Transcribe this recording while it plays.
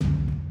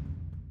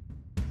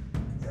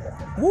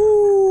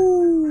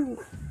Woo!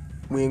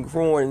 We in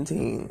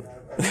quarantine.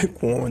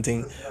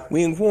 Quarantine.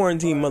 We in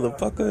quarantine,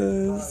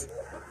 motherfuckers.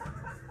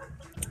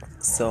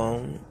 So,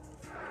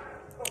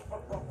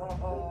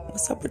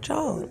 what's up with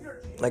y'all?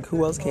 Like,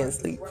 who else can't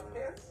sleep?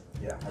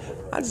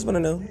 I just want to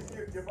know.